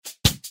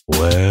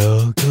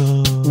Welcome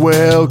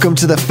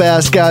to the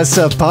Fast Guys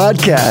Stuff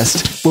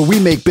podcast, where we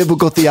make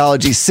biblical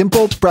theology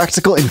simple,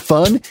 practical, and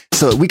fun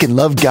so that we can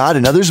love God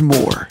and others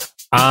more.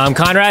 I'm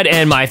Conrad,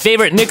 and my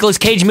favorite Nicolas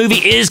Cage movie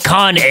is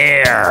Con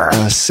Air.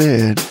 I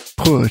said,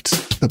 put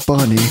the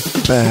bunny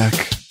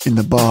back in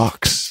the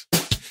box.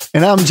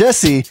 And I'm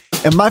Jesse,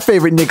 and my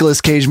favorite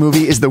Nicolas Cage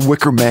movie is The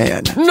Wicker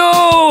Man.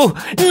 No,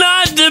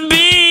 not the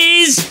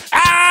bees!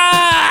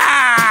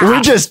 Ah!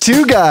 We're just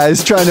two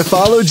guys trying to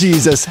follow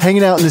Jesus,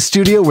 hanging out in the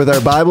studio with our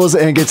Bibles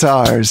and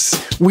guitars.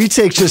 We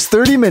take just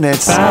 30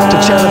 minutes to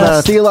chat about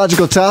a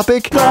theological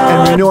topic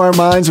and renew our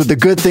minds with the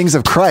good things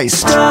of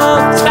Christ.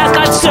 Fast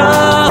Guy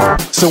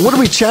Stuff! So what are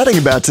we chatting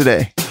about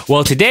today?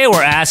 Well, today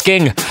we're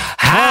asking,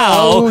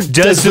 how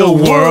does the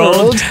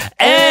world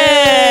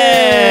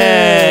end?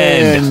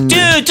 2,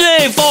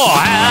 3, 4,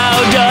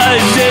 how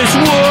does this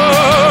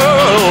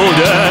world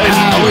end?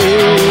 How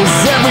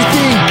is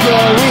everything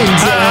going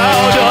down?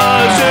 How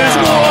does this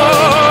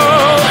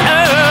world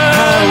end?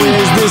 How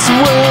is this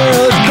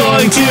world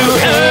Going to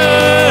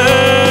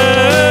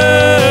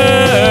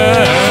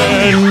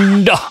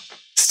end?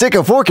 Stick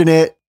a fork in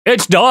it.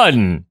 It's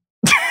done.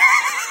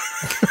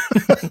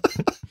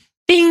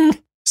 Ding.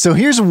 So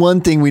here's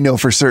one thing we know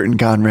for certain,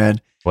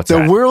 Conrad. What's The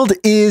that? world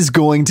is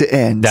going to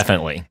end.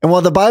 Definitely. And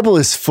while the Bible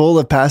is full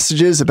of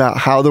passages about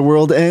how the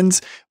world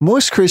ends,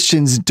 most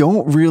Christians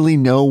don't really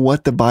know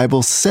what the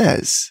Bible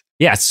says.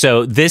 Yeah,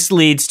 so this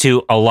leads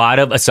to a lot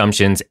of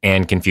assumptions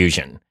and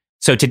confusion.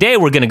 So today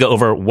we're going to go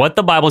over what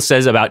the Bible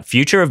says about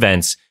future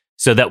events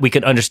so that we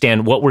can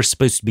understand what we're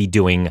supposed to be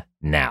doing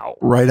now.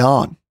 Right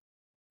on.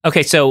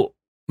 Okay, so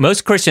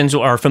most Christians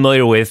are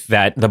familiar with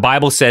that the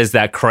Bible says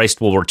that Christ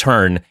will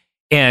return,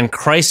 and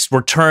Christ's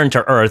return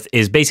to earth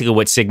is basically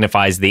what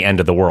signifies the end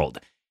of the world.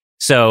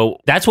 So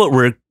that's what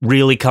we're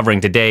really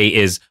covering today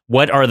is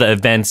what are the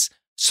events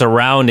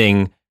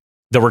surrounding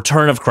the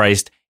return of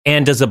Christ,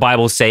 and does the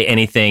Bible say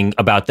anything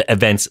about the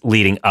events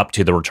leading up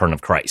to the return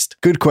of Christ?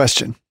 Good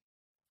question.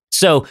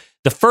 So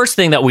the first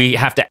thing that we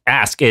have to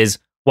ask is,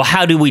 well,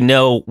 how do we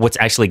know what's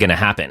actually going to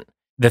happen?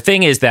 The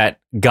thing is that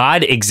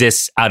God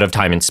exists out of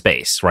time and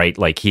space, right?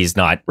 Like he's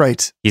not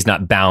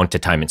bound to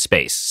time and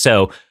space.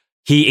 So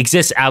he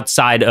exists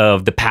outside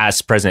of the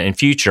past, present, and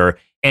future,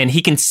 and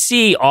he can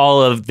see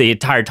all of the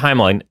entire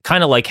timeline,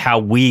 kind of like how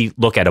we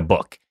look at a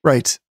book.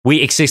 Right.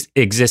 We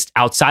exist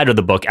outside of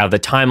the book, out of the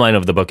timeline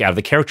of the book, out of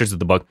the characters of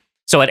the book.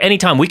 So at any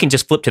time, we can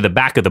just flip to the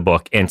back of the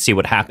book and see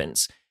what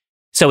happens.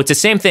 So it's the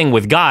same thing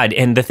with God.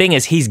 And the thing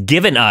is, he's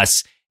given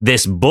us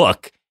this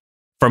book.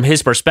 From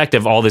his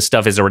perspective, all this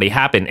stuff has already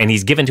happened, and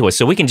he's given to us.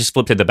 So we can just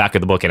flip to the back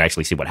of the book and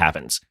actually see what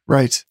happens.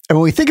 Right. And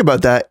when we think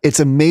about that, it's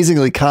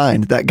amazingly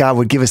kind that God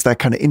would give us that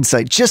kind of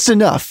insight, just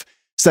enough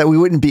so that we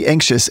wouldn't be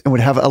anxious and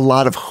would have a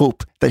lot of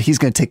hope that he's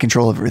going to take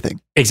control of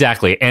everything.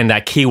 Exactly. And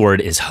that key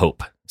word is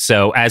hope.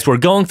 So as we're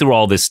going through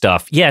all this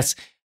stuff, yes,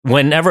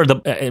 whenever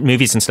the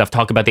movies and stuff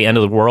talk about the end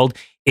of the world,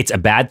 it's a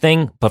bad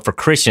thing. But for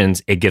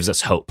Christians, it gives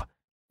us hope.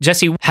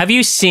 Jesse, have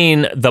you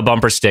seen the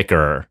bumper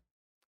sticker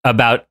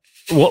about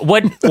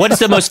what is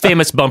the most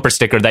famous bumper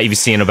sticker that you've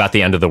seen about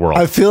the end of the world?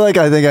 I think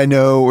I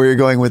know where you're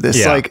going with this.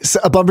 Yeah. Like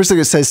a bumper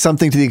sticker says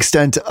something to the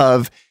extent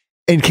of,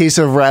 in case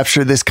of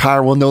rapture, this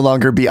car will no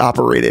longer be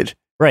operated.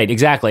 Right,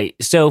 exactly.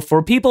 So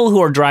for people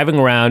who are driving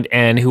around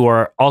and who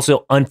are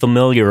also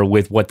unfamiliar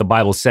with what the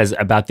Bible says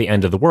about the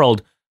end of the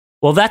world,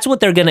 well, that's what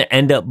they're going to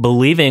end up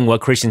believing what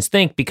Christians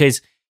think,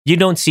 because you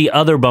don't see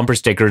other bumper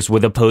stickers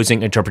with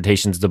opposing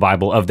interpretations of the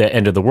Bible of the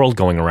end of the world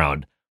going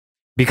around.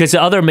 Because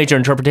the other major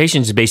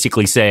interpretations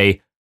basically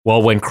say,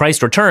 well, when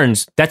Christ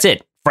returns, that's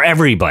it for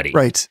everybody.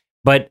 Right.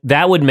 But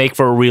that would make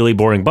for a really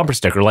boring bumper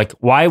sticker. Like,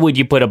 why would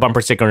you put a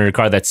bumper sticker on your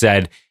car that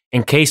said,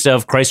 in case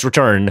of Christ's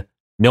return,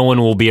 no one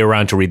will be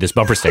around to read this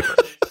bumper sticker?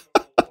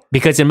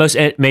 Because in most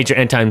major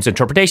end times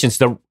interpretations,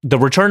 the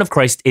return of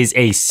Christ is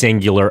a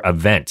singular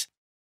event.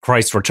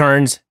 Christ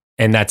returns,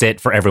 and that's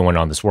it for everyone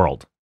on this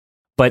world.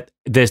 But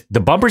the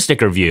bumper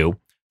sticker view,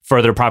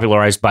 further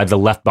popularized by the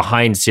Left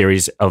Behind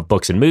series of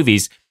books and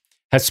movies,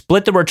 has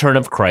split the return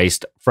of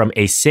Christ from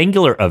a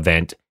singular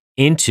event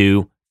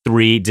into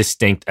 3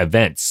 distinct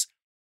events.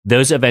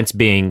 Those events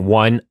being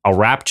 1, a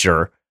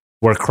rapture,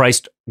 where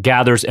Christ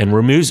gathers and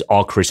removes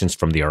all Christians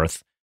from the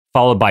earth,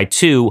 followed by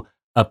 2,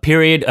 a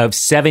period of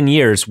 7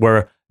 years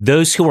where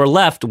those who are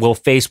left will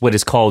face what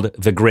is called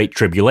the Great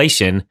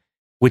Tribulation,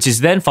 which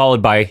is then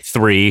followed by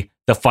 3,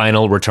 the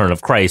final return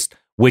of Christ,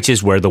 which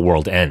is where the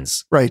world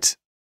ends. Right.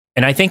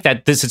 And I think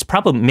that this is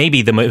probably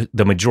maybe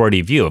the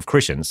majority view of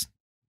Christians.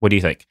 What do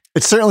you think?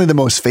 It's certainly the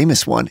most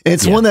famous one.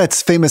 It's one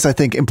that's famous, I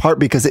think, in part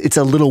because it's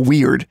a little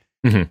weird.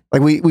 Mm-hmm.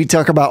 Like we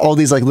talk about all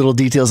these like little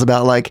details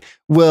about like,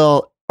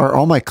 well, are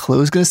all my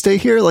clothes going to stay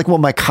here? Like, will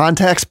my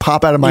contacts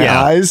pop out of my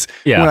eyes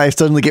when I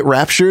suddenly get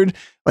raptured?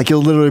 Like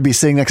you'll literally be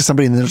sitting next to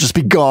somebody and they'll just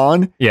be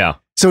gone. Yeah.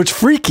 So it's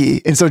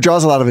freaky. And so it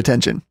draws a lot of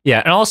attention. Yeah.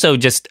 And also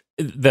just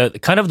the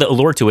kind of the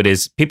allure to it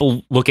is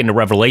people look into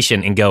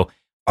Revelation and go,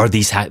 are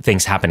these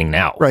things happening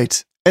now?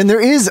 Right. And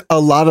there is a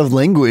lot of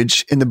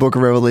language in the book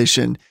of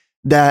Revelation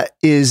that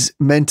is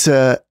meant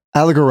to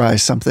allegorize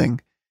something.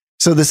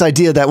 So this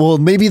idea that, well,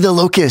 maybe the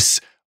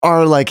locusts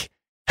are like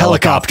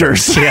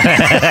helicopters.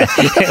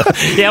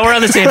 Yeah, we're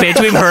on the same page.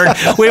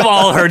 We've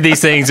all heard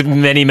these things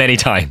many, many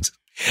times.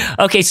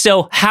 Okay,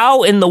 so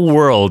how in the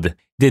world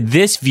did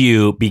this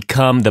view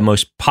become the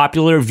most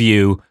popular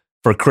view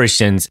for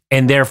Christians,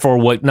 and therefore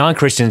what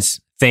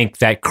non-Christians think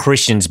that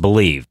Christians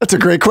believe? That's a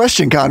great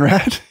question,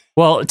 Conrad.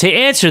 Well, to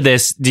answer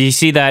this, do you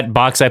see that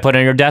box I put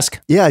on your desk?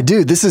 Yeah, I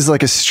do. This is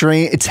like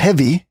it's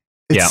heavy.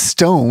 It's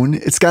stone.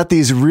 It's got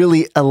these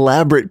really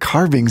elaborate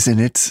carvings in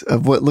it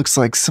of what looks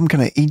like some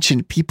kind of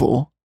ancient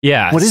people.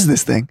 Yeah. What is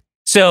this thing?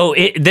 So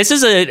this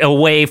is a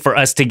way for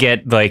us to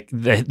get like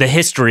the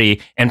history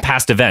and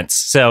past events.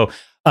 So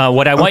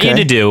what I want you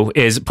to do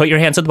is put your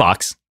hands in the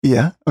box.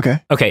 Yeah. Okay.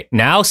 Okay.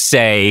 Now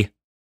say,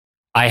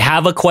 I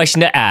have a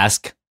question to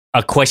ask,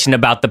 a question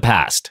about the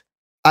past.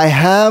 I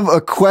have a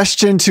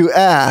question to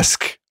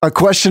ask, a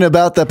question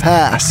about the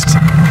past.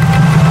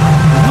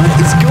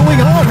 What is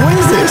going on? What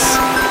is this?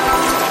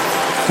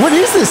 What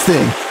is this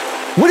thing?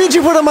 What did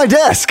you put on my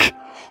desk?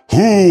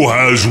 Who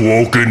has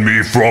woken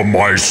me from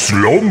my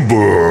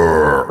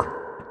slumber?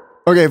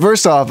 Okay,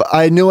 first off,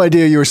 I had no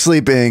idea you were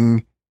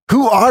sleeping.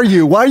 Who are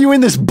you? Why are you in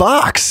this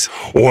box?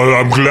 Well,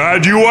 I'm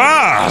glad you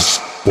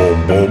asked.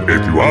 Boom, boom,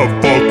 if you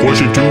have a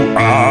question to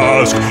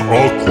ask,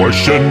 a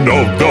question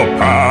of the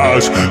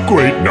past,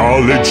 great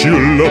knowledge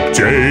you'll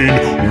obtain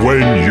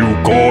when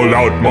you call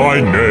out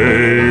my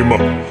name.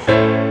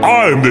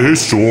 I'm the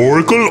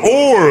historical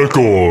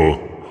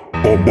oracle.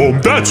 Boom,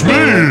 boom, that's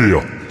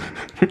me.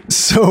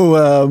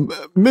 So,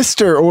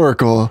 Mr.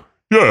 Oracle.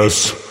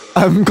 Yes.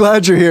 I'm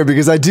glad you're here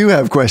because I do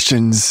have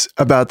questions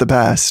about the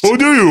past. Oh,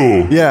 do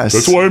you? Yes.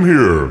 That's why I'm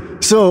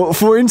here. So,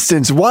 for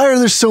instance, why are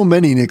there so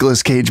many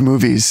Nicolas Cage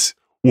movies?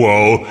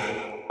 Well,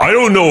 I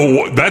don't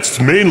know.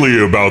 That's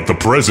mainly about the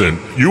present.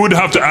 You would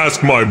have to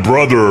ask my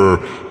brother,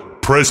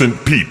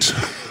 Present Pete.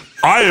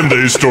 I am the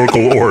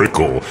historical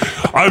oracle.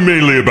 I'm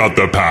mainly about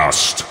the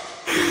past.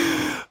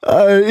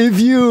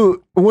 If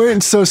you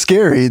weren't so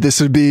scary,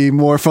 this would be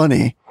more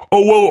funny.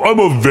 Oh, well, I'm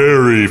a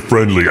very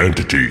friendly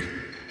entity.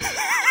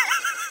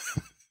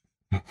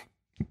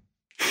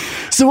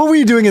 So what were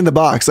you doing in the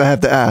box, I have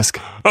to ask?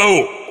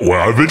 Oh,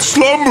 well, I've been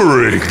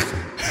slumbering.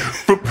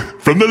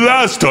 From the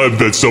last time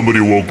that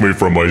somebody woke me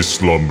from my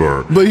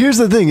slumber. But here's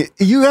the thing.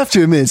 You have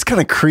to admit, it's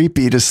kind of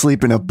creepy to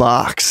sleep in a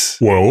box.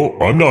 Well,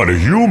 I'm not a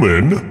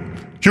human.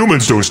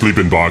 Humans don't sleep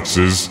in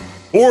boxes.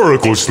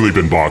 Oracles sleep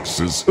in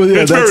boxes. Well,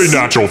 yeah, it's very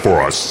natural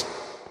for us.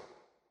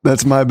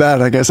 That's my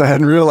bad. I guess I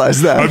hadn't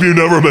realized that. Have you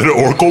never met an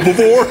oracle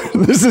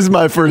before? This is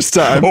my first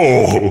time.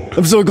 Oh.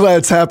 I'm so glad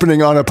it's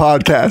happening on a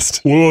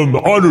podcast. Well, I'm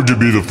honored to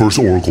be the first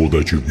oracle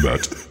that you've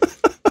met.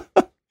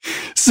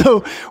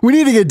 So we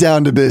need to get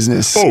down to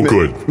business. Oh,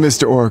 good.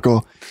 Mr.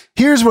 Oracle.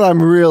 Here's what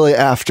I'm really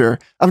after.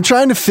 I'm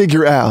trying to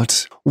figure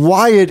out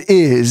why it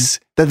is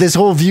that this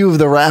whole view of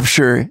the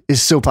rapture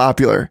is so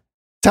popular.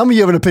 Tell me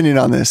you have an opinion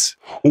on this.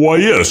 Why,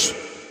 yes.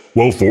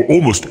 Well, for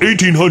almost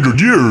 1800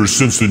 years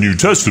since the New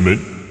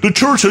Testament, the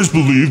church has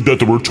believed that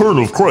the return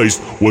of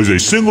Christ was a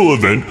single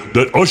event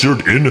that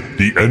ushered in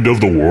the end of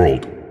the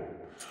world.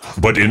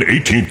 But in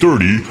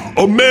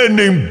 1830, a man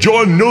named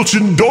John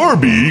Nelson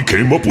Darby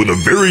came up with a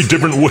very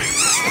different way.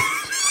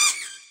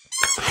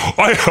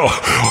 I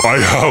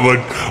have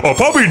a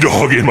puppy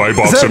dog in my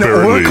box, apparently. Is that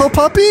apparently. An oracle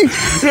puppy?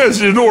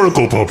 Yes, an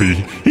oracle puppy.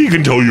 He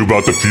can tell you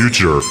about the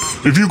future,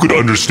 if you could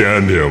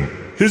understand him.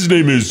 His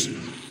name is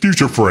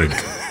Future Frank.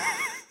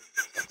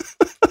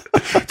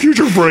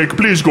 Future Frank,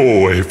 please go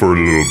away for a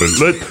little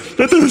bit.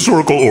 Let the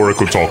historical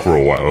oracle talk for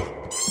a while.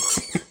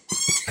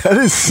 That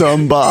is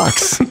some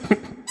box.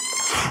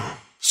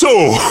 So,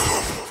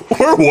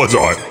 where was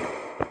I?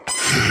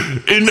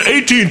 In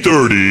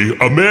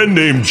 1830, a man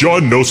named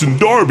John Nelson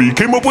Darby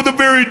came up with a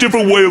very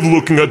different way of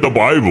looking at the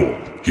Bible.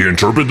 He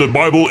interpreted the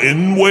Bible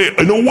in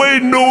a way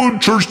no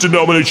church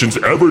denomination's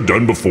ever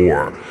done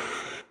before.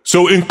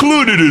 So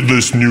included in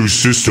this new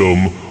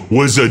system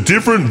was a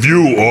different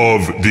view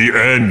of the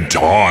end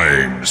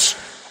times.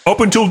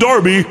 Up until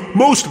Darby,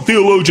 most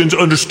theologians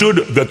understood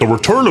that the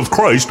return of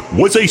Christ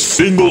was a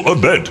single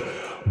event.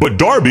 But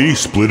Darby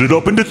split it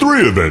up into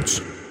 3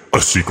 events.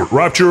 A secret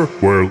rapture,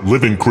 where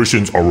living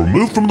Christians are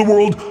removed from the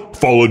world,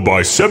 followed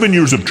by 7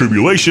 years of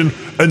tribulation,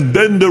 and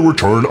then the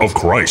return of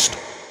Christ.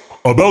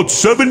 About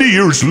 70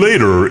 years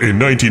later, in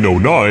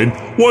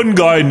 1909, one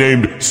guy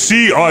named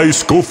C.I.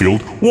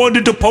 Scofield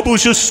wanted to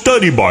publish a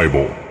study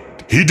Bible.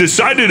 He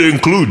decided to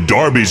include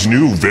Darby's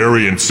new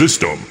variant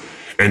system.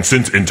 And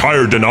since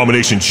entire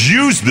denominations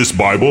use this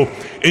Bible,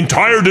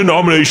 entire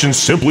denominations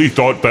simply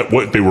thought that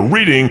what they were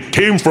reading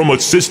came from a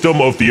system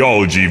of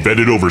theology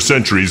vetted over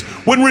centuries,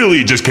 when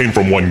really it just came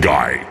from one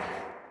guy.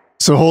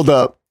 So hold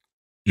up.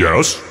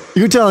 Yes?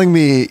 You're telling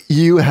me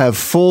you have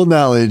full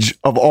knowledge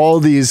of all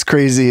these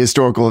crazy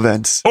historical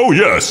events? Oh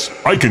yes,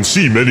 I can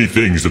see many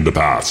things in the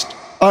past.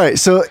 All right,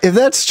 so if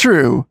that's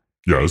true...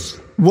 Yes?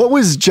 What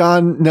was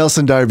John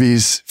Nelson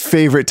Darby's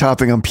favorite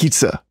topping on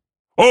pizza?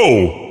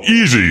 Oh,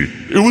 easy.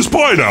 It was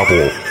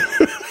pineapple.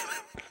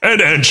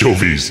 And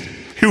anchovies.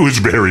 It was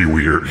very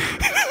weird.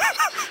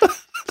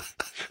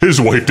 His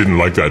wife didn't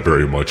like that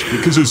very much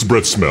because his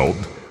breath smelled.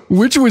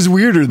 Which was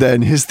weirder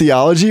then, his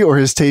theology or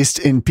his taste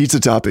in pizza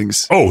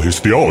toppings? Oh, his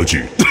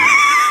theology.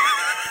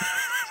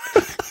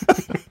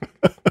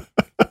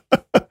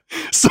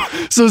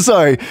 So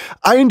sorry,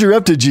 I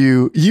interrupted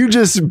you. You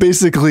just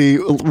basically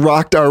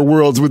rocked our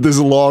worlds with this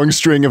long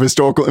string of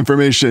historical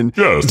information.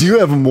 Yes. Do you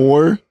have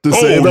more to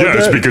say about that? Oh,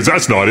 yes, because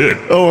that's not it.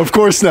 Oh, of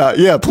course not.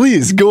 Yeah,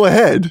 please, go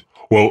ahead.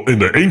 Well, in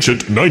the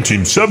ancient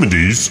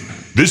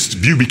 1970s, this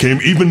view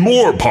became even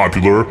more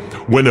popular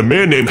when a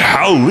man named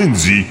Hal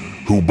Lindsey,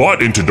 who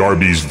bought into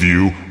Darby's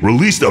view,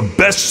 released a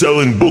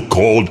best-selling book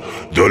called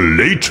The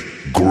Late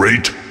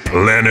Great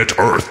Planet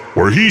Earth,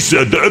 where he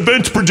said the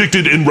events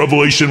predicted in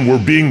Revelation were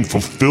being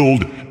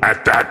fulfilled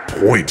at that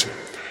point.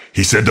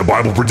 He said the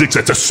Bible predicts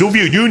that the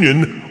Soviet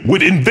Union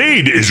would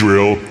invade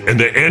Israel and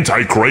the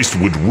Antichrist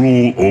would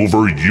rule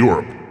over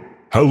Europe.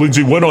 Hal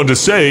Lindsey went on to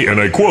say, and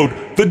I quote,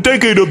 "The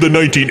decade of the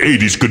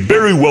 1980s could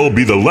very well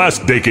be the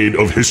last decade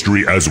of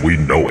history as we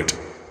know it."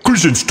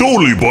 Christians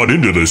totally bought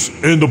into this,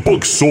 and the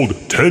book sold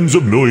tens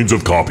of millions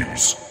of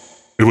copies.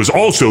 It was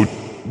also,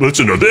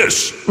 listen to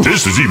this.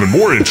 This is even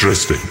more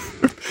interesting.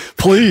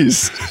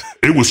 Please.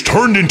 It was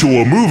turned into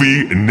a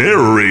movie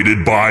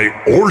narrated by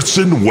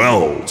Orson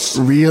Welles.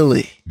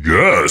 Really?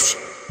 Yes,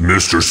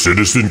 Mr.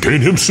 Citizen Kane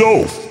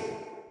himself.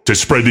 To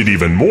spread it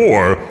even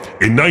more,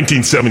 in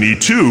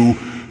 1972,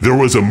 there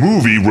was a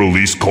movie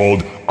released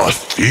called A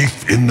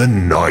Thief in the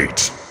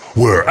Night,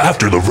 where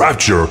after the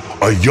rapture,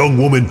 a young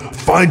woman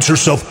finds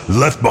herself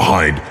left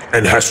behind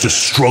and has to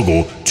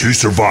struggle to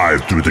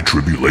survive through the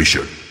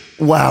tribulation.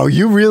 Wow,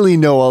 you really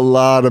know a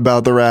lot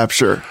about the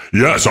rapture.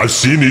 Yes, I've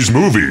seen these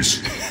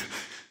movies.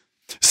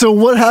 So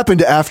what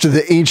happened after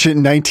the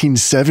ancient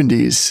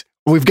 1970s?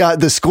 We've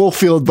got the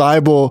Schofield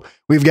Bible.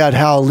 We've got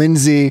Hal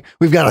Lindsey.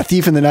 We've got A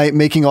Thief in the Night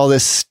making all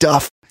this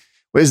stuff.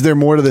 Is there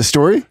more to the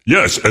story?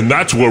 Yes, and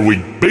that's where we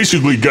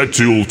basically get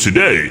to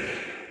today.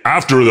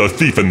 After The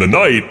Thief in the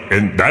Night,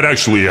 and that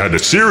actually had a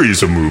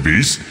series of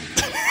movies,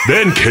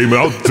 then came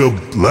out the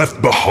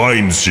Left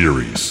Behind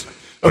series.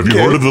 Have you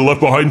heard of the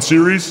Left Behind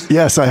series?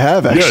 Yes, I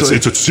have, actually. Yes,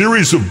 it's a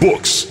series of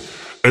books.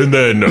 And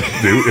then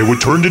it would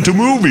turn into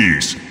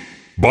movies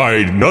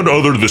by none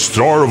other the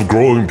star of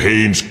Growing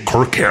Pains,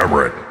 Kirk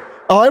Cameron.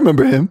 Oh, I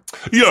remember him.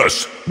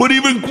 Yes, but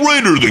even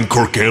greater than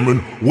Kirk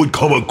Cameron would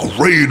come a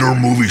greater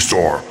movie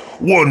star,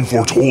 one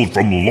foretold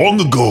from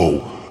long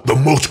ago, the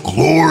most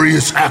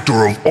glorious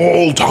actor of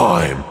all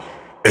time,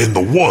 and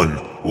the one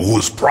who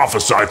was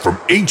prophesied from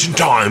ancient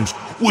times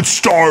would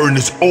star in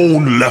his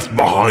own Left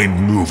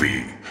Behind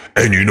movie.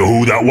 And you know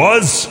who that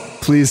was?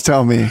 Please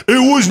tell me.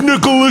 It was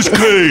Nicolas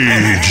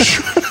Cage.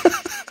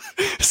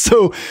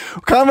 So,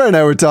 Conrad and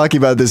I were talking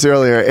about this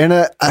earlier, and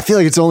I feel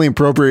like it's only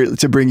appropriate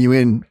to bring you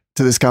in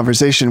to this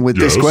conversation with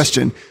this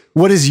question.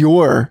 What is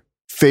your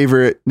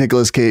favorite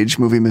Nicolas Cage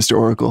movie, Mr.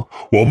 Oracle?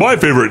 Well, my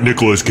favorite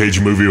Nicolas Cage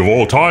movie of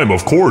all time,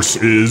 of course,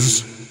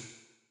 is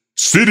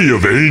City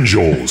of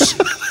Angels.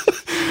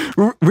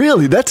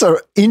 Really? That's an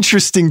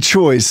interesting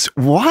choice.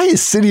 Why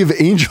is City of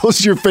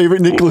Angels your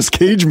favorite Nicolas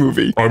Cage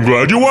movie? I'm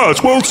glad you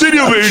asked. Well, City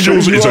of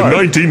Angels is a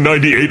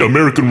 1998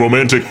 American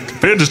romantic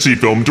fantasy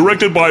film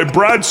directed by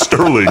Brad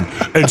Sterling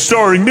and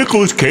starring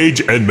Nicolas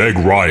Cage and Meg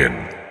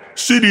Ryan.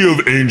 City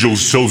of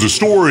Angels tells the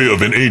story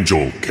of an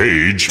angel,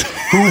 Cage,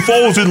 who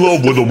falls in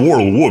love with a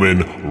mortal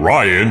woman,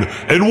 Ryan,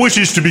 and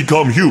wishes to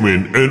become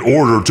human in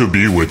order to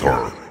be with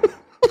her.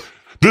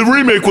 The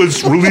remake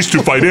was released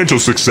to financial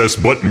success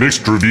but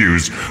mixed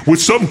reviews, with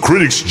some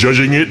critics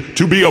judging it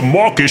to be a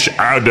mawkish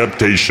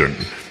adaptation.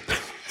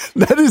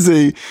 That is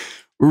a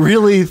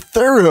really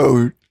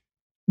thorough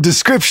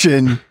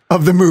description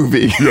of the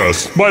movie.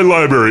 Yes, my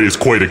library is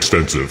quite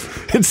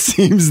extensive. It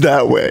seems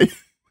that way.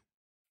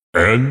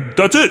 And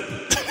that's it.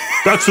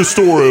 That's the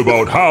story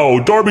about how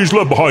Darby's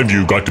Left Behind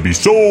You got to be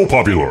so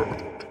popular.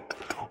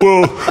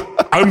 Well,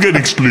 I'm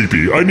getting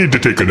sleepy. I need to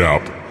take a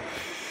nap.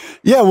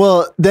 Yeah,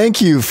 well, thank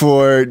you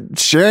for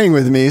sharing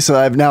with me. So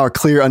I have now a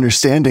clear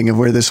understanding of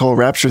where this whole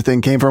rapture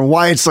thing came from,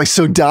 why it's like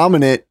so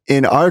dominant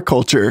in our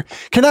culture.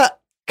 Can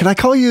I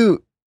call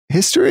you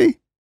History?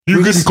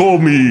 You can call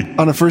me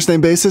on a first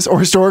name basis, or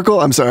Historical?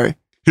 I'm sorry.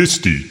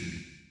 Histy.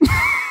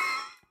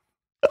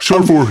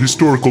 Short for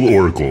Historical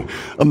Oracle.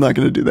 I'm not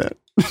going to do that.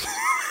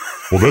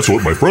 Well, that's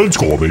what my friends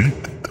call me.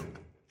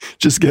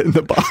 Just get in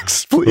the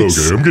box,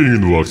 please. Okay, I'm getting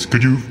in the box.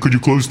 Could you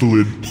close the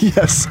lid?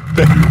 Yes.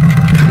 Thank you.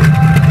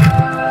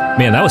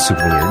 Man, that was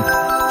super weird.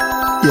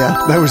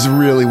 Yeah, that was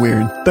really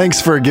weird.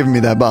 Thanks for giving me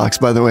that box,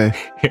 by the way,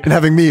 and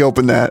having me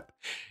open that.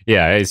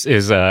 Yeah,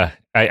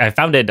 I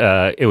found it.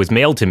 It was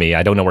mailed to me.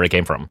 I don't know where it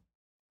came from.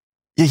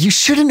 Yeah, you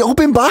shouldn't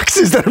open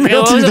boxes that are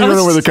mailed to you. You don't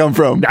know where they come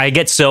from. I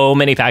get so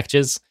many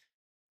packages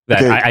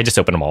that I just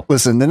open them all.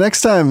 Listen, the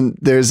next time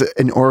there's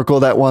an oracle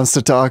that wants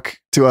to talk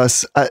to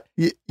us,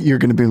 you're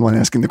going to be the one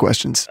asking the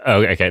questions.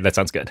 Oh, okay, that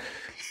sounds good.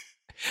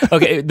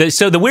 Okay,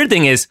 so the weird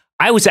thing is,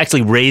 I was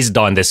actually raised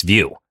on this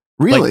view.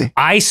 Really? Like,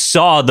 I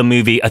saw the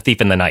movie A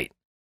Thief in the Night.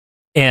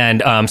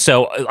 And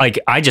so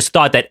I just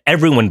thought that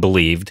everyone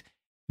believed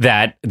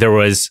that there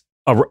was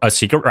a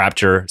secret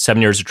rapture,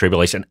 7 years of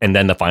tribulation, and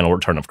then the final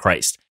return of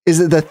Christ. Is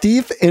it The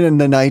Thief in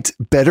the Night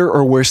better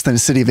or worse than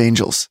City of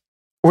Angels?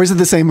 Or is it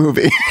the same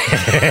movie?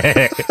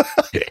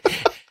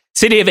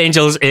 City of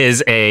Angels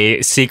is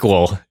a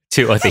sequel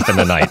to A Thief in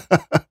the Night.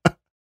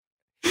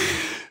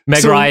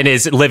 Meg Ryan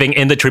is living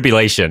in the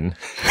tribulation.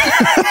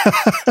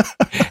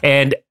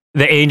 And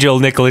the angel,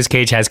 Nicolas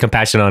Cage, has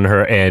compassion on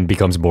her and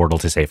becomes mortal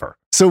to save her.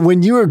 So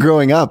when you were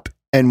growing up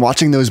and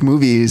watching those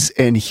movies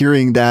and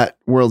hearing that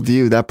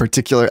worldview, that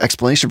particular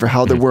explanation for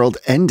how the world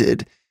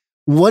ended,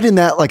 what in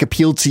that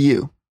appealed to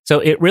you? So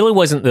it really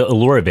wasn't the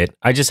allure of it.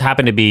 I just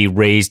happened to be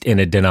raised in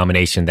a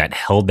denomination that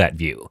held that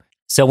view.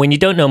 So when you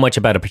don't know much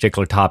about a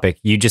particular topic,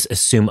 you just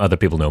assume other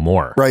people know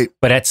more. Right.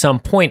 But at some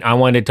point, I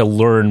wanted to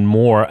learn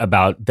more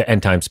about the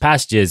end times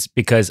passages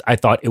because I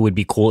thought it would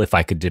be cool if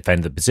I could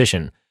defend the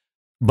position.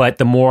 But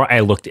the more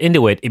I looked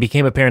into it, it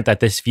became apparent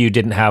that this view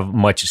didn't have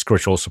much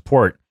scriptural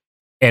support.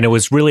 And it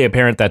was really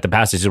apparent that the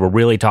passages were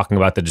really talking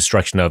about the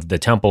destruction of the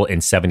temple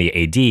in 70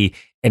 AD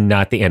and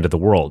not the end of the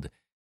world.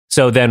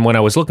 So then when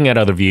I was looking at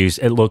other views,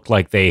 it looked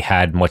like they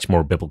had much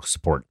more biblical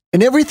support.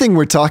 And everything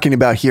we're talking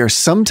about here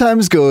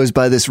sometimes goes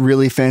by this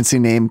really fancy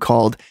name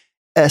called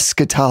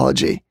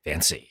eschatology.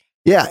 Fancy.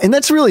 Yeah, and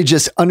that's really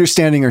just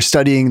understanding or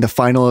studying the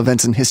final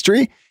events in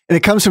history. And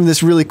it comes from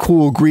this really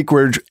cool Greek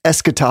word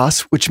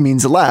eschatos, which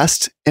means the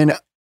last, and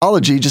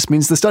ology just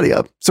means the study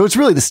of. So it's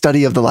really the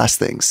study of the last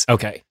things.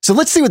 Okay. So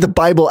let's see what the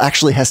Bible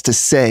actually has to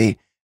say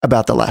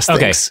about the last things.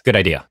 Okay, good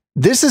idea.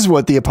 This is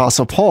what the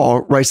Apostle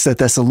Paul writes to the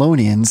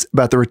Thessalonians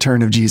about the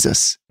return of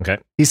Jesus. Okay.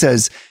 He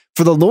says,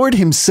 "For the Lord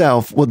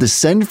himself will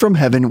descend from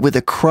heaven with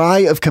a cry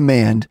of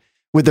command,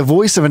 with the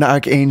voice of an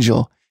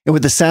archangel, and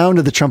with the sound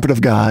of the trumpet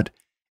of God.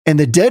 And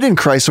the dead in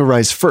Christ will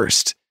rise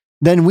first.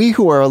 Then we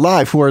who are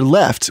alive, who are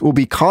left, will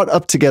be caught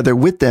up together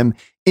with them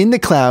in the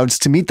clouds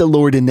to meet the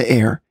Lord in the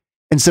air.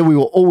 And so we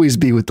will always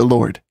be with the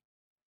Lord."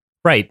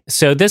 Right.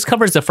 So this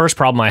covers the first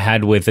problem I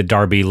had with the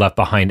Darby Left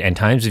Behind End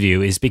Times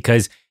view, is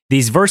because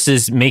these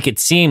verses make it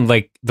seem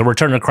like the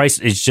return of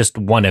Christ is just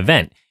one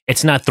event.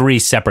 It's not three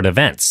separate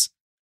events.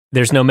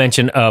 There's no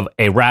mention of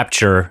a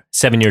rapture,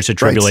 7 years of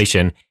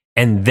tribulation,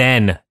 and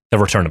then the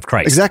return of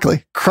Christ.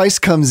 Exactly.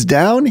 Christ comes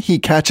down. He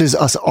catches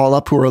us all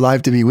up who are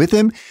alive to be with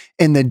him,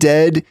 and the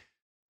dead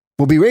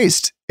will be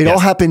raised. It all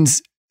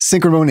happens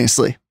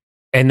synchronously.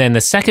 And then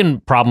the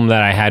second problem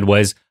that I had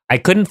was I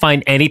couldn't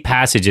find any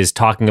passages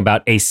talking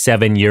about a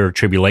 7-year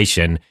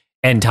tribulation,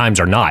 end times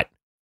or not.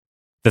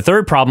 The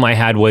third problem I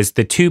had was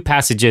the two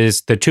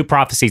passages, the two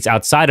prophecies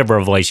outside of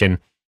Revelation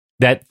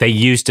that they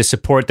use to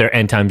support their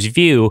end times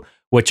view,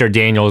 which are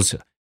Daniel's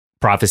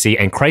prophecy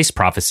and Christ's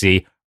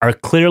prophecy, are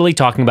clearly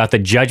talking about the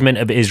judgment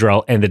of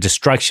Israel and the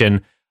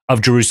destruction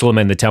of Jerusalem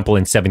and the temple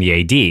in 70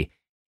 AD.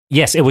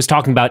 Yes, it was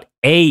talking about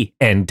a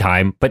end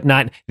time, but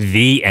not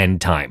the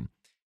end time.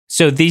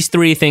 So these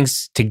three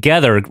things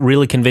together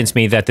really convinced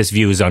me that this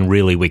view is on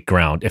really weak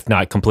ground, if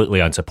not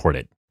completely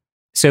unsupported.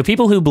 So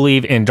people who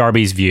believe in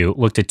Darby's view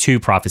look to two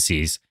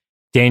prophecies,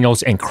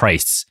 Daniel's and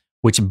Christ's,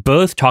 which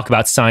both talk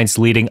about signs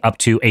leading up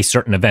to a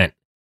certain event.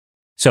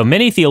 So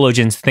many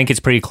theologians think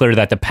it's pretty clear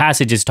that the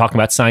passage is talking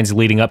about signs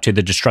leading up to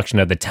the destruction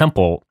of the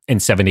temple in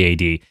 70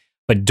 AD.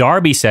 But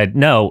Darby said,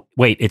 no,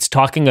 wait, it's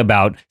talking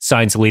about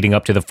signs leading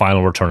up to the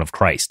final return of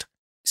Christ.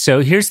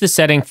 So here's the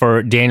setting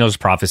for Daniel's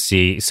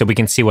prophecy so we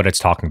can see what it's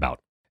talking about.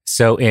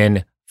 So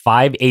in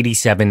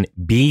 587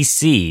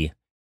 BC,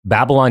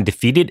 Babylon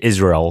defeated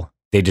Israel,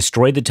 they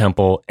destroyed the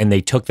temple, and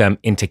they took them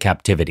into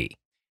captivity.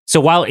 So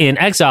while in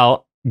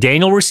exile,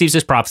 Daniel receives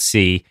this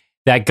prophecy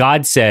that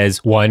God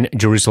says, one,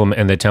 Jerusalem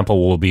and the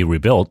temple will be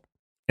rebuilt.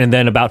 And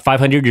then about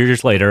 500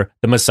 years later,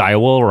 the Messiah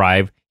will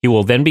arrive. He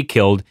will then be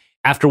killed,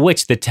 after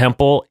which the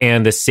temple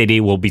and the city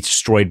will be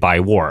destroyed by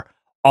war,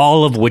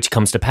 all of which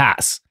comes to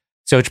pass.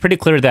 So it's pretty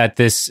clear that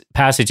this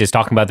passage is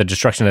talking about the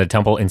destruction of the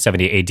temple in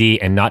 70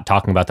 AD and not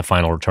talking about the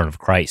final return of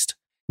Christ.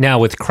 Now,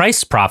 with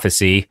Christ's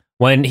prophecy,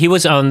 when he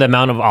was on the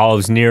Mount of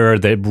Olives near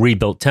the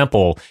rebuilt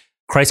temple,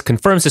 Christ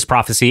confirms this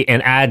prophecy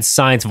and adds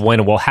signs of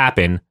when it will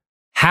happen,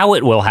 how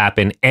it will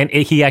happen, and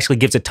he actually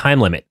gives a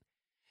time limit.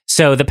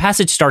 So the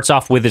passage starts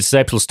off with the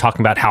disciples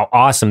talking about how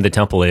awesome the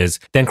temple is.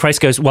 Then Christ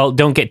goes, well,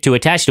 don't get too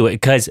attached to it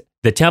because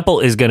the temple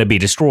is going to be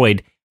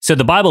destroyed. So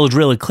the Bible is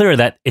really clear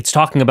that it's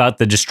talking about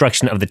the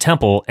destruction of the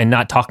temple and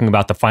not talking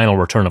about the final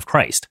return of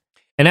Christ.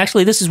 And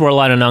actually, this is where a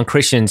lot of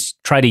non-Christians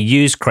try to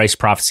use Christ's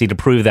prophecy to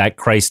prove that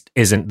Christ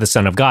isn't the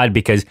Son of God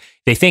because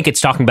they think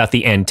it's talking about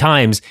the end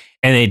times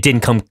and it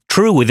didn't come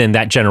true within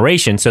that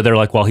generation. So they're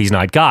like, well, he's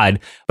not God.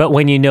 But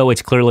when you know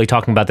it's clearly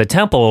talking about the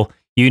temple,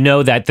 you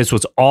know that this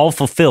was all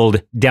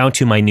fulfilled down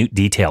to minute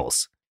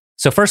details.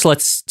 So first,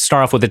 let's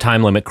start off with the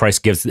time limit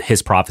Christ gives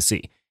his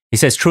prophecy. He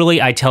says, truly,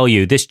 I tell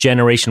you, this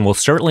generation will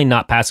certainly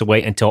not pass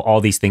away until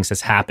all these things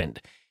has happened.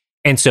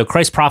 And so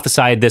Christ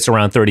prophesied this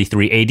around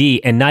 33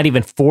 AD, and not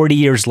even 40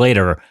 years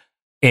later,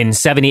 in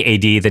 70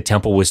 AD, the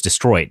temple was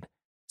destroyed.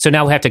 So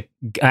now we have to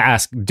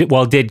ask,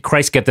 well, did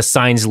Christ get the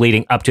signs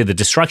leading up to the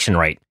destruction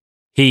right?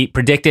 He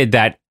predicted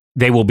that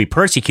they will be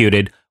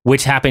persecuted.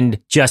 which happened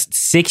just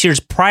 6 years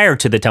prior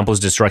to the temple's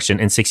destruction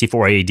in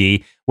 64 AD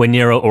when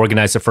Nero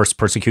organized the first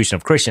persecution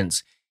of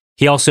Christians.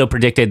 He also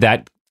predicted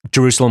that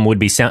Jerusalem would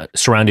be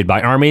surrounded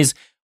by armies,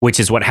 which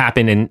is what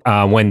happened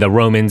when the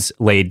Romans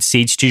laid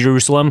siege to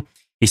Jerusalem.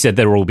 He said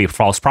there will be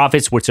false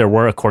prophets, which there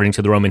were, according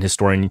to the Roman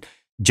historian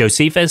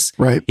Josephus.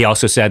 Right. He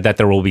also said that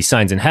there will be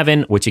signs in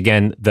heaven, which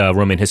again, the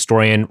Roman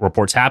historian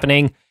reports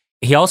happening.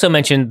 He also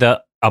mentioned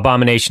the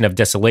abomination of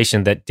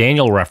desolation that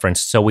Daniel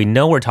referenced, so we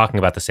know we're talking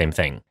about the same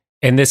thing.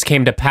 And this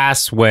came to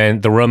pass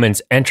when the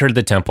Romans entered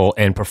the temple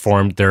and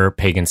performed their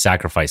pagan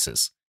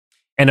sacrifices.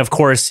 And of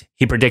course,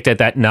 he predicted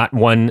that not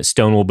one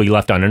stone will be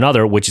left on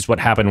another, which is what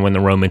happened when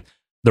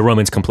the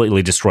Romans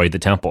completely destroyed the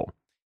temple.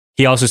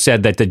 He also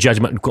said that the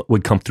judgment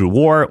would come through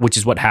war, which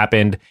is what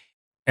happened,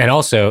 and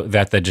also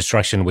that the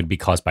destruction would be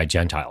caused by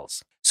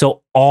Gentiles.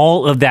 So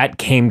all of that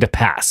came to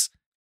pass.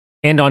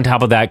 And on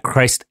top of that,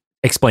 Christ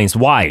explains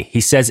why. He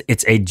says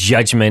it's a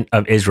judgment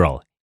of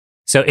Israel.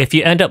 So if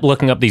you end up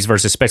looking up these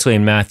verses, especially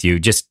in Matthew,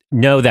 just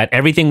know that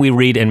everything we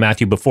read in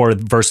Matthew before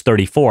verse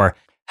 34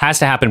 has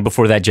to happen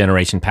before that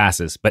generation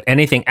passes. But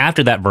anything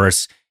after that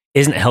verse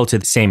isn't held to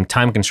the same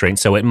time constraint.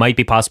 So it might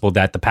be possible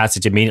that the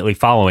passage immediately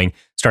following,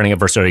 starting at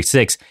verse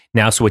 36,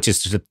 now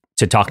switches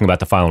to talking about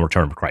the final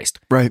return of Christ.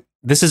 Right.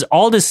 This is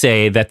all to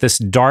say that this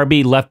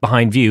Darby left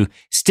behind view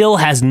still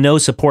has no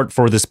support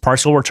for this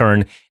partial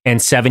return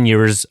and 7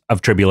 years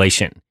of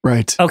tribulation.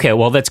 Right. Okay,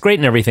 well, that's great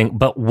and everything,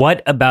 but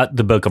what about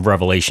the book of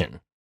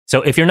Revelation?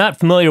 So if you're not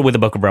familiar with the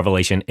book of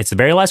Revelation, it's the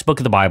very last book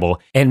of the Bible,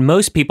 and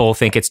most people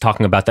think it's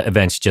talking about the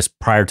events just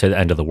prior to the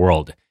end of the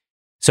world.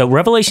 So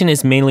Revelation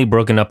is mainly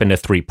broken up into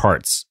 3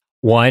 parts.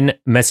 1,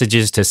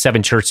 messages to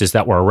 7 churches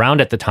that were around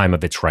at the time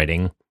of its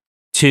writing.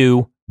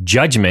 2,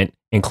 judgment,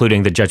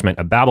 including the judgment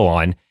of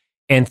Babylon.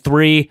 And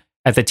 3,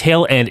 at the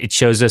tail end, it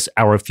shows us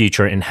our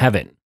future in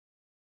heaven.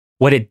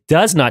 What it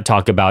does not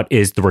talk about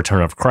is the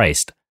return of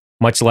Christ,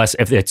 much less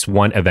if it's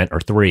 1 event or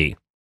 3.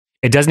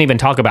 It doesn't even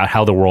talk about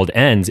how the world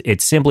ends.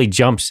 It simply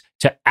jumps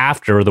to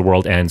after the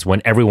world ends,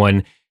 when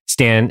everyone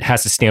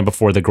has to stand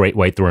before the great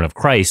white throne of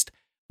Christ,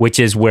 which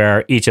is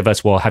where each of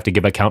us will have to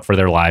give account for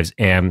their lives.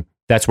 And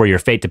that's where your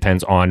fate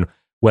depends on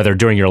whether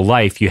during your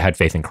life you had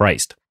faith in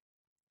Christ.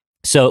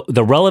 So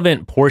the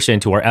relevant portion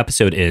to our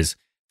episode is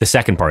the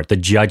second part, the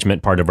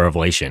judgment part of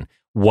Revelation.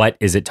 What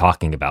is it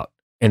talking about?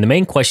 And the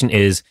main question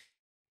is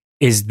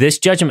this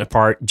judgment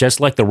part just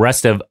like the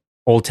rest of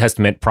Old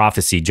Testament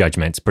prophecy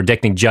judgments,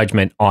 predicting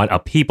judgment on a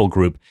people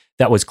group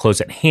that was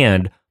close at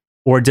hand,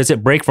 or does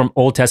it break from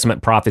Old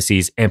Testament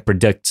prophecies and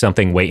predict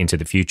something way into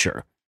the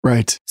future?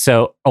 Right.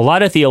 So a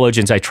lot of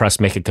theologians I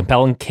trust make a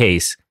compelling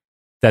case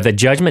that the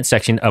judgment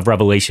section of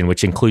Revelation,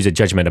 which includes a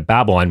judgment of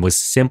Babylon, was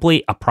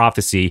simply a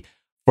prophecy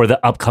for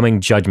the upcoming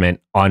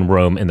judgment on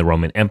Rome and the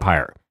Roman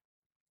Empire.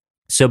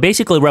 So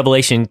basically,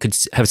 Revelation could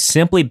have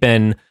simply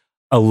been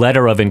a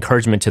letter of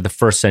encouragement to the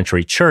first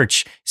century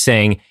church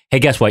saying, hey,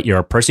 guess what?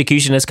 Your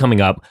persecution is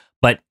coming up,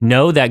 but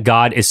know that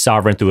God is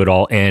sovereign through it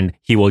all and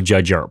he will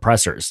judge your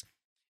oppressors.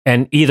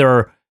 And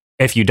either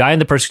if you die in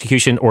the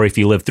persecution or if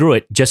you live through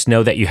it, just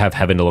know that you have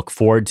heaven to look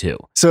forward to.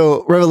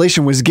 So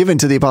Revelation was given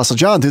to the Apostle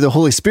John through the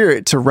Holy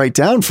Spirit to write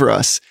down for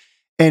us.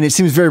 And it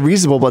seems very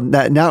reasonable, but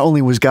that not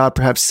only was God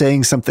perhaps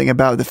saying something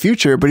about the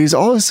future, but he's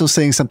also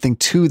saying something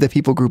to the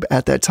people group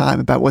at that time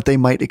about what they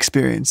might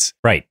experience.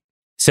 Right.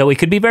 So it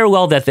could be very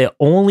well that the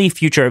only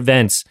future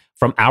events,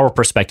 from our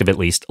perspective at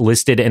least,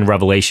 listed in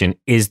Revelation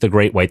is the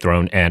Great White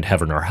Throne and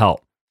heaven or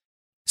hell.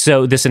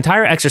 So this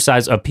entire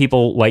exercise of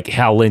people like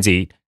Hal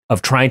Lindsey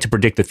of trying to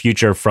predict the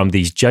future from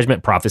these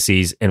judgment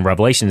prophecies in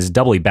Revelation is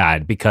doubly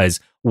bad because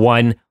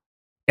 1,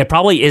 it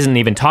probably isn't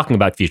even talking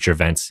about future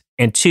events.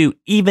 And 2,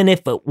 even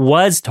if it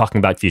was talking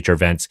about future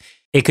events,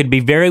 it could be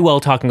very well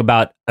talking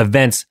about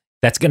events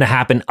that's going to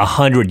happen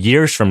 100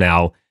 years from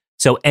now.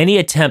 So any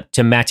attempt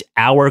to match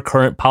our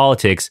current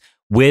politics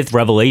with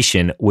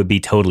Revelation would be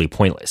totally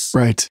pointless.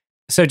 Right.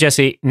 So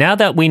Jesse, now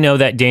that we know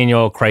that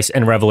Daniel, Christ,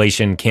 and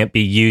Revelation can't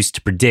be used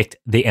to predict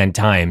the end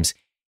times,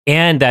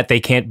 and that they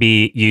can't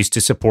be used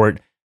to support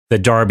the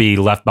Darby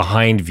left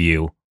behind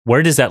view,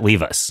 where does that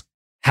leave us?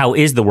 How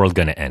is the world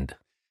going to end?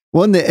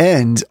 Well, in the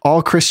end,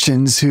 all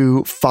Christians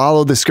who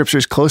follow the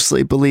scriptures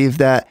closely believe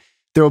that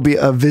there will be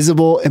a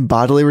visible and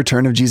bodily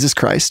return of Jesus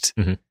Christ,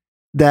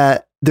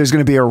 that there's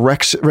going to be a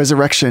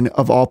resurrection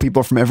of all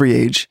people from every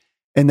age,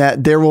 and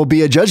that there will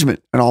be a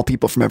judgment on all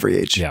people from every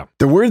age. Yeah.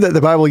 The word that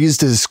the Bible uses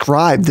to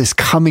describe this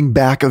coming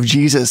back of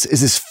Jesus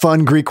is this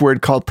fun Greek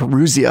word called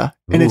parousia.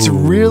 And it's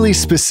really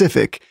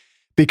specific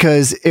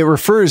because it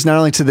refers not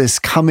only to this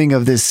coming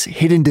of this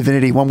hidden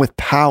divinity, one with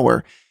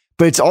power,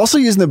 but it's also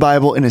used in the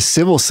Bible in a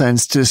civil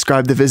sense to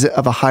describe the visit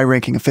of a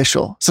high-ranking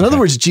official. So in other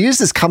words,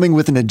 Jesus is coming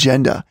with an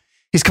agenda.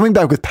 He's coming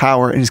back with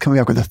power and he's coming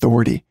back with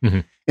authority.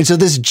 And so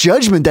this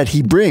judgment that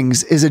he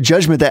brings is a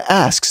judgment that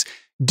asks,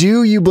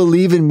 do you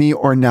believe in me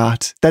or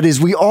not? That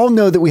is, we all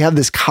know that we have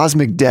this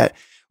cosmic debt.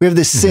 We have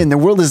this sin. The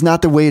world is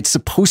not the way it's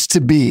supposed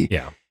to be.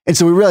 Yeah. And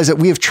so we realize that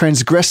we have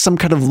transgressed some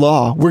kind of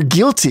law. We're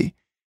guilty.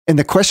 And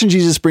the question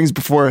Jesus brings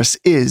before us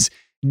is,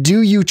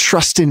 do you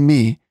trust in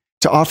me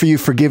to offer you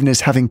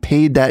forgiveness, having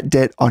paid that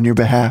debt on your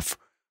behalf.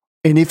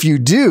 And if you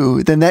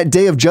do, then that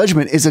day of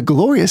judgment is a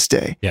glorious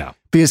day. Yeah.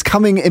 Because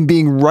coming and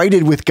being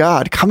righted with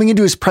God, coming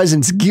into his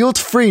presence,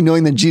 guilt-free,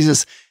 knowing that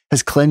Jesus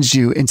has cleansed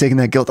you and taken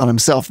that guilt on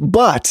himself.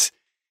 But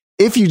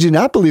if you do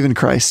not believe in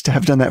Christ to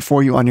have done that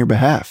for you on your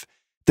behalf,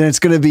 then it's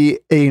going to be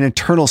an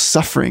eternal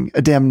suffering,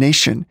 a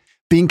damnation,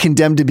 being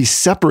condemned to be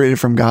separated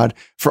from God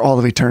for all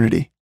of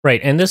eternity.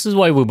 Right. And this is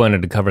why we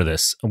wanted to cover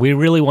this. We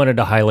really wanted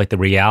to highlight the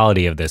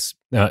reality of this,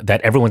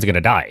 that everyone's going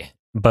to die.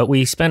 But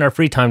we spend our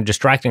free time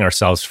distracting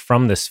ourselves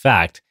from this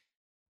fact.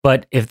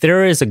 But if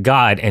there is a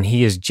God and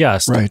he is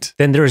just, right,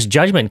 then there is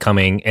judgment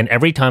coming. And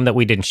every time that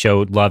we didn't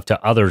show love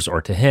to others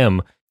or to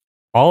him,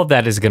 all of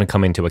that is going to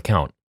come into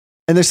account.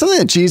 And there's something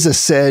that Jesus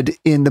said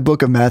in the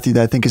book of Matthew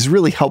that I think is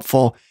really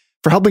helpful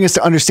for helping us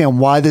to understand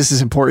why this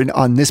is important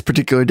on this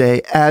particular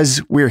day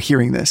as we're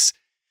hearing this.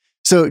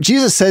 So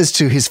Jesus says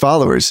to his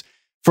followers,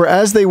 "For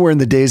as they were in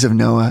the days of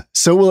Noah,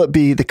 so will it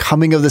be the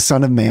coming of the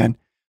Son of Man.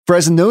 For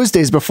as in those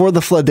days before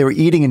the flood, they were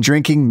eating and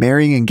drinking,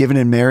 marrying and giving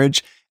in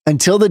marriage,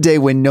 until the day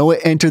when Noah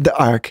entered the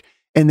ark,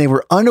 and they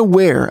were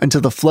unaware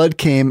until the flood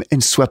came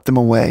and swept them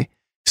away.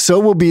 So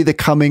will be the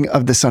coming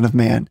of the Son of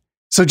Man."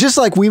 So just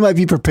like we might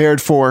be prepared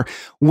for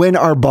when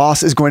our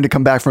boss is going to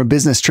come back from a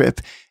business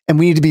trip, and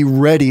we need to be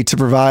ready to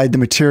provide the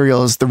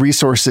materials, the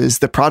resources,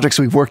 the projects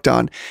we've worked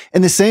on.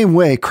 In the same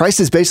way, Christ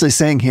is basically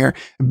saying here,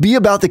 be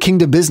about the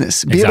kingdom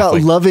business, be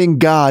about loving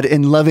God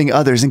and loving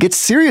others, and get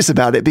serious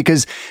about it,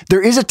 because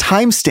there is a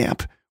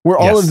timestamp where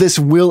all of this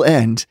will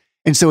end.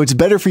 And so it's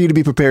better for you to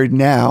be prepared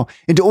now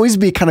and to always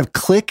be kind of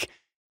click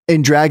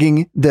and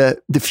dragging the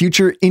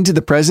future into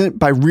the present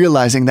by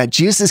realizing that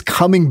Jesus is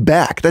coming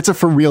back. That's a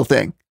for real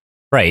thing.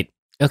 Right.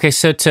 Okay,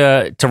 so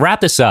to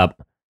wrap this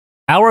up,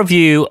 our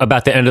view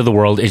about the end of the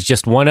world is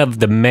just one of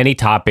the many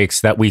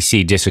topics that we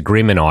see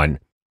disagreement on.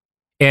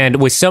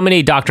 And with so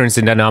many doctrines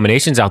and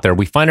denominations out there,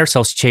 we find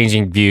ourselves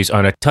changing views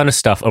on a ton of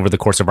stuff over the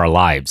course of our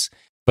lives.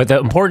 But the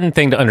important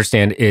thing to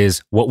understand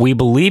is what we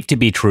believe to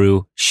be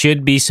true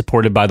should be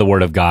supported by the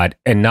Word of God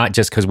and not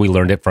just because we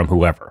learned it from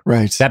whoever.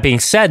 Right. That being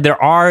said,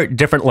 there are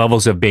different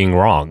levels of being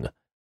wrong.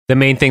 The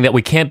main thing that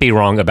we can't be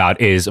wrong about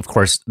is, of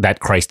course,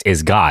 that Christ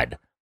is God.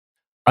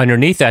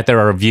 Underneath that, there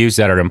are views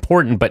that are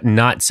important, but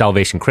not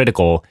salvation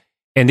critical.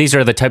 And these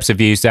are the types of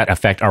views that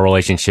affect our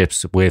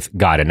relationships with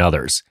God and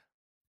others.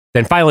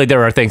 Then finally,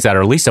 there are things that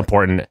are least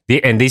important.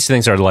 And these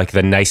things are like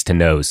the nice to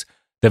knows,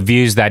 the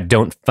views that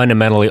don't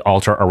fundamentally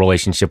alter our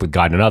relationship with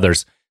God and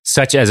others,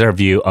 such as our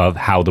view of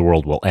how the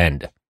world will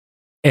end.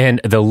 And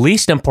the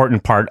least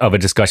important part of a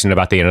discussion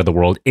about the end of the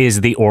world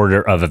is the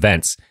order of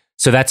events.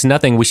 So that's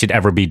nothing we should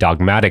ever be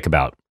dogmatic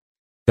about.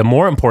 The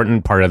more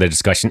important part of the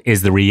discussion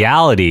is the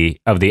reality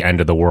of the end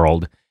of the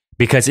world,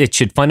 because it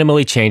should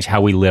fundamentally change how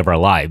we live our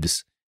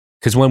lives.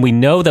 Because when we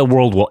know the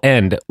world will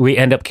end, we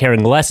end up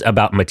caring less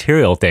about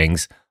material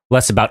things,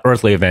 less about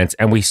earthly events,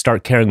 and we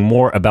start caring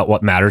more about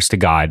what matters to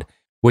God,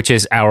 which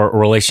is our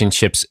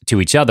relationships to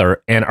each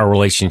other and our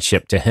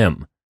relationship to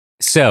Him.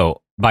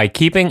 So, by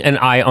keeping an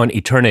eye on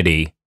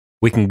eternity,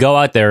 we can go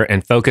out there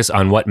and focus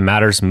on what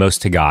matters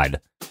most to God,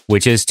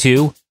 which is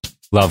to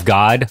love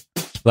God,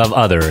 love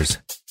others.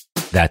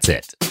 That's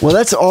it. Well,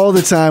 that's all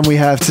the time we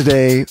have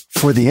today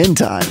for the end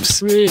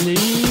times. Really?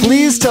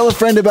 Please tell a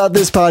friend about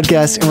this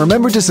podcast and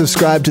remember to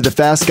subscribe to the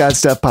Fast God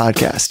Stuff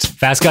podcast.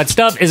 Fast God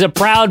Stuff is a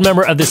proud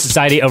member of the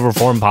Society of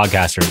Reformed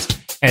Podcasters.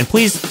 And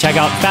please check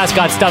out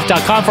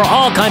fastgodstuff.com for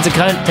all kinds of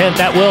content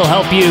that will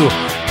help you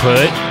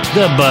put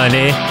the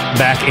bunny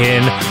back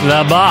in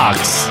the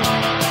box.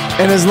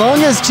 And as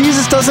long as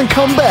Jesus doesn't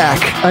come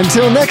back,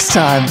 until next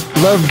time,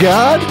 love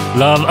God,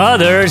 love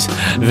others.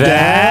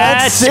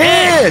 That's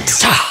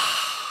it.